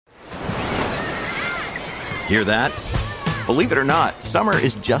Hear that? Believe it or not, summer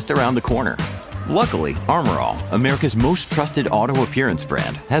is just around the corner. Luckily, Armor All, America's most trusted auto appearance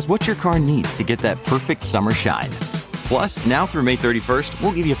brand, has what your car needs to get that perfect summer shine. Plus, now through May 31st,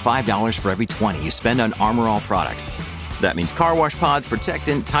 we'll give you $5 for every $20 you spend on Armor All products. That means car wash pods,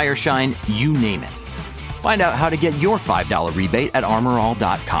 protectant, tire shine, you name it. Find out how to get your $5 rebate at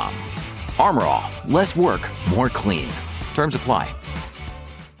armorall.com. Armor All, less work, more clean. Terms apply.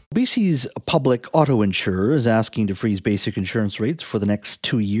 BC's public auto insurer is asking to freeze basic insurance rates for the next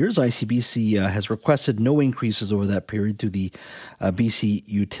 2 years. ICBC has requested no increases over that period through the BC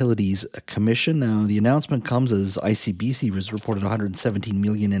Utilities Commission. Now, the announcement comes as ICBC has reported $117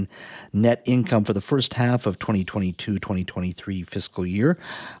 million in net income for the first half of 2022-2023 fiscal year,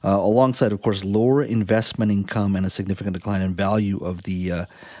 alongside, of course, lower investment income and a significant decline in value of the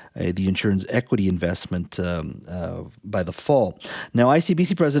insurance equity investment by the fall. Now,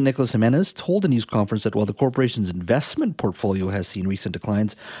 ICBC President Nicholas Jimenez told a news conference that while the corporation's investment portfolio has seen recent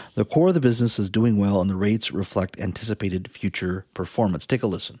declines, the core of the business is doing well and the rates reflect anticipated future performance. Take a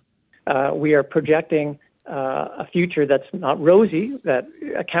listen. We are projecting a future that's not rosy, that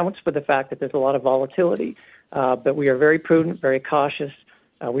accounts for the fact that there's a lot of volatility, but we are very prudent, very cautious.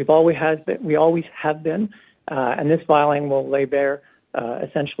 We always have been, and this filing will lay bare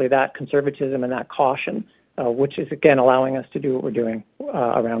essentially that conservatism and that caution, which is, again, allowing us to do what we're doing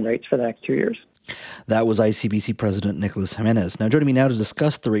around rates for the next 2 years. That was ICBC President Nicholas Jimenez. Now, joining me now to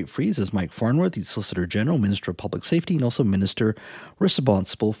discuss the rate freeze is Mike Farnworth. He's Solicitor General, Minister of Public Safety, and also Minister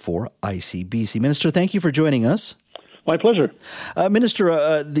responsible for ICBC. Minister, thank you for joining us. My pleasure.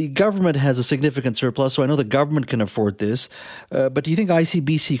 Minister, the government has a significant surplus, so I know the government can afford this, but do you think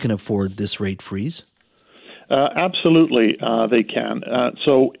ICBC can afford this rate freeze? Absolutely, they can.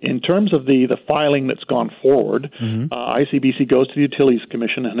 So in terms of the filing that's gone forward, ICBC goes to the Utilities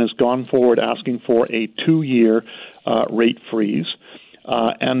Commission and has gone forward asking for a 2-year rate freeze.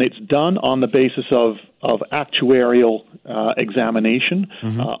 And it's done on the basis of actuarial examination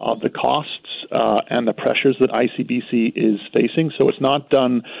of the costs and the pressures that ICBC is facing. So it's not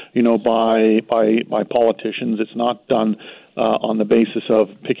done, by politicians. It's not done on the basis of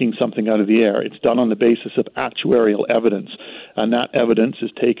picking something out of the air. It's done on the basis of actuarial evidence, and that evidence is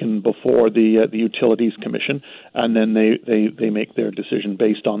taken before the Utilities Commission, and then they make their decision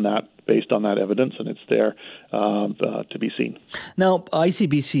based on that evidence, and it's there to be seen. Now,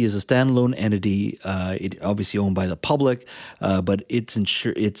 ICBC is a standalone entity. It obviously owned by the public, but its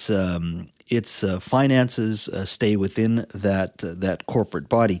finances stay within that corporate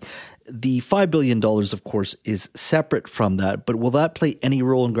body. The $5 billion, of course, is separate from that, but will that play any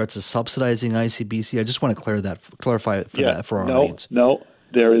role in regards to subsidizing ICBC? I just want to clarify that for our audience. No,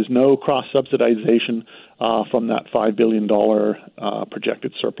 there is no cross-subsidization from that $5 billion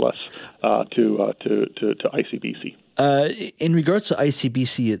projected surplus to ICBC. In regards to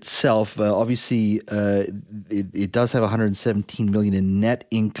ICBC itself, obviously it does have $117 million in net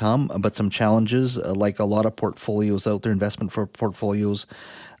income, but some challenges, like a lot of portfolios out there, investment for portfolios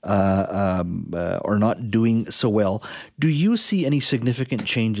are not doing so well. Do you see any significant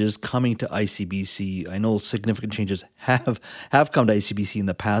changes coming to ICBC? I know significant changes have come to ICBC in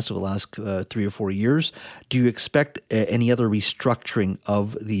the past over the last 3 or 4 years. Do you expect any other restructuring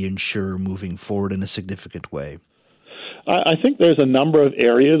of the insurer moving forward in a significant way? I think there's a number of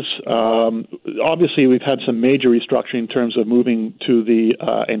areas. Obviously, we've had some major restructuring in terms of moving to the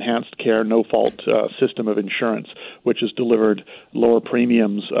enhanced care, no-fault system of insurance, which has delivered lower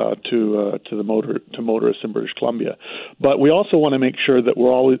premiums to motorists in British Columbia. But we also want to make sure that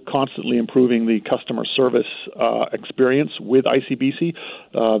we're always constantly improving the customer service experience with ICBC.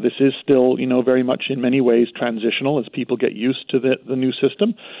 This is still, very much in many ways transitional as people get used to the new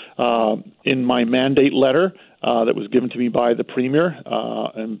system. In my mandate letter, that was given to me by the Premier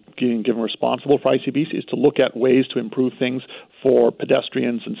and given responsible for ICBC is to look at ways to improve things for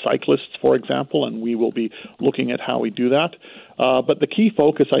pedestrians and cyclists, for example, and we will be looking at how we do that. But the key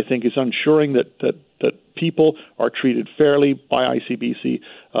focus, I think, is ensuring that people are treated fairly by ICBC,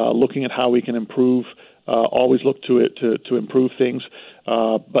 looking at how we can improve, always look to it to improve things.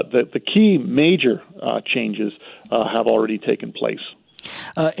 But the key major changes have already taken place.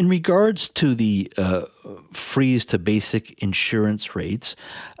 In regards to the freeze to basic insurance rates,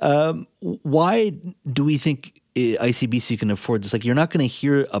 why do we think ICBC can afford this? Like, you're not going to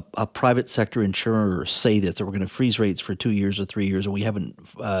hear a private sector insurer say this, that we're going to freeze rates for 2 years or 3 years, or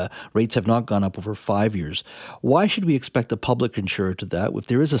rates have not gone up over 5 years. Why should we expect a public insurer to that? If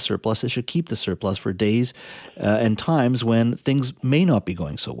there is a surplus, they should keep the surplus for days and times when things may not be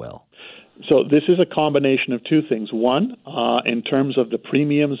going so well. So this is a combination of two things. One, in terms of the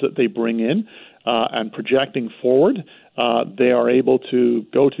premiums that they bring in and projecting forward, they are able to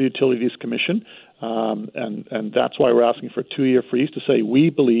go to the Utilities Commission, and that's why we're asking for a 2-year freeze to say we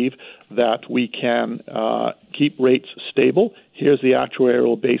believe that we can keep rates stable. Here's the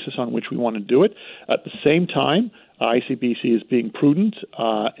actuarial basis on which we want to do it. At the same time, ICBC is being prudent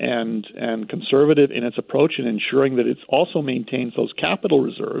and conservative in its approach in ensuring that it also maintains those capital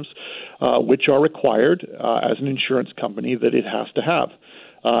reserves, which are required as an insurance company that it has to have.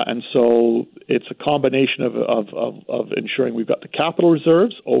 And so it's a combination of ensuring we've got the capital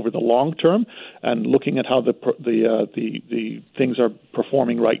reserves over the long term and looking at how the things are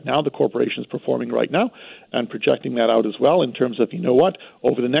performing right now, the corporation is performing right now, and projecting that out as well in terms of,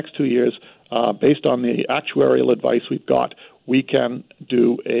 over the next 2 years, based on the actuarial advice we've got, we can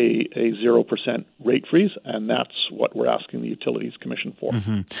do a 0% rate freeze, and that's what we're asking the Utilities Commission for.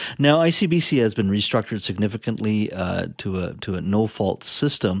 Mm-hmm. Now, ICBC has been restructured significantly to a no-fault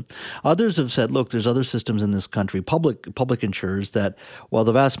system. Others have said, look, there's other systems in this country, public insurers, that while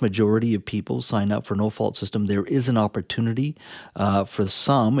the vast majority of people sign up for no-fault system, there is an opportunity for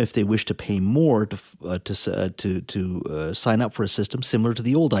some, if they wish to pay more, to sign up for a system similar to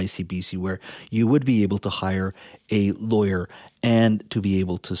the old ICBC, where you would be able to hire a lawyer and to be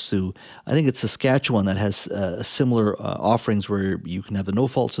able to sue. I think it's Saskatchewan that has similar offerings where you can have the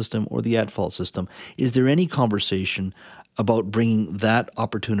no-fault system or the at-fault system. Is there any conversation about bringing that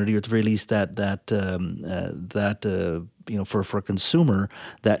opportunity, or at the very least that for a consumer,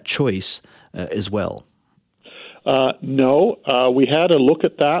 that choice as well? No, we had a look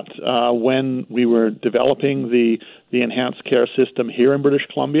at that when we were developing the enhanced care system here in British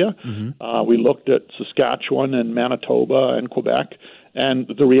Columbia. Mm-hmm. We looked at Saskatchewan and Manitoba and Quebec, and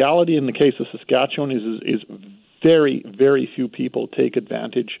the reality in the case of Saskatchewan is very, very few people take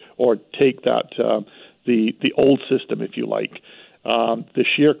advantage or take that the old system, if you like. The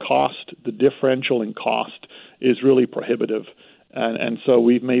sheer cost, the differential in cost, is really prohibitive. And so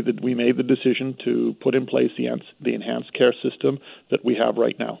we made the decision to put in place the enhanced care system that we have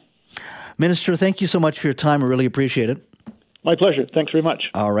right now. Minister, thank you so much for your time. I really appreciate it. My pleasure. Thanks very much.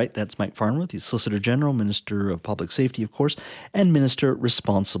 All right. That's Mike Farnworth. He's Solicitor General, Minister of Public Safety, of course, and Minister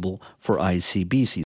responsible for ICBC.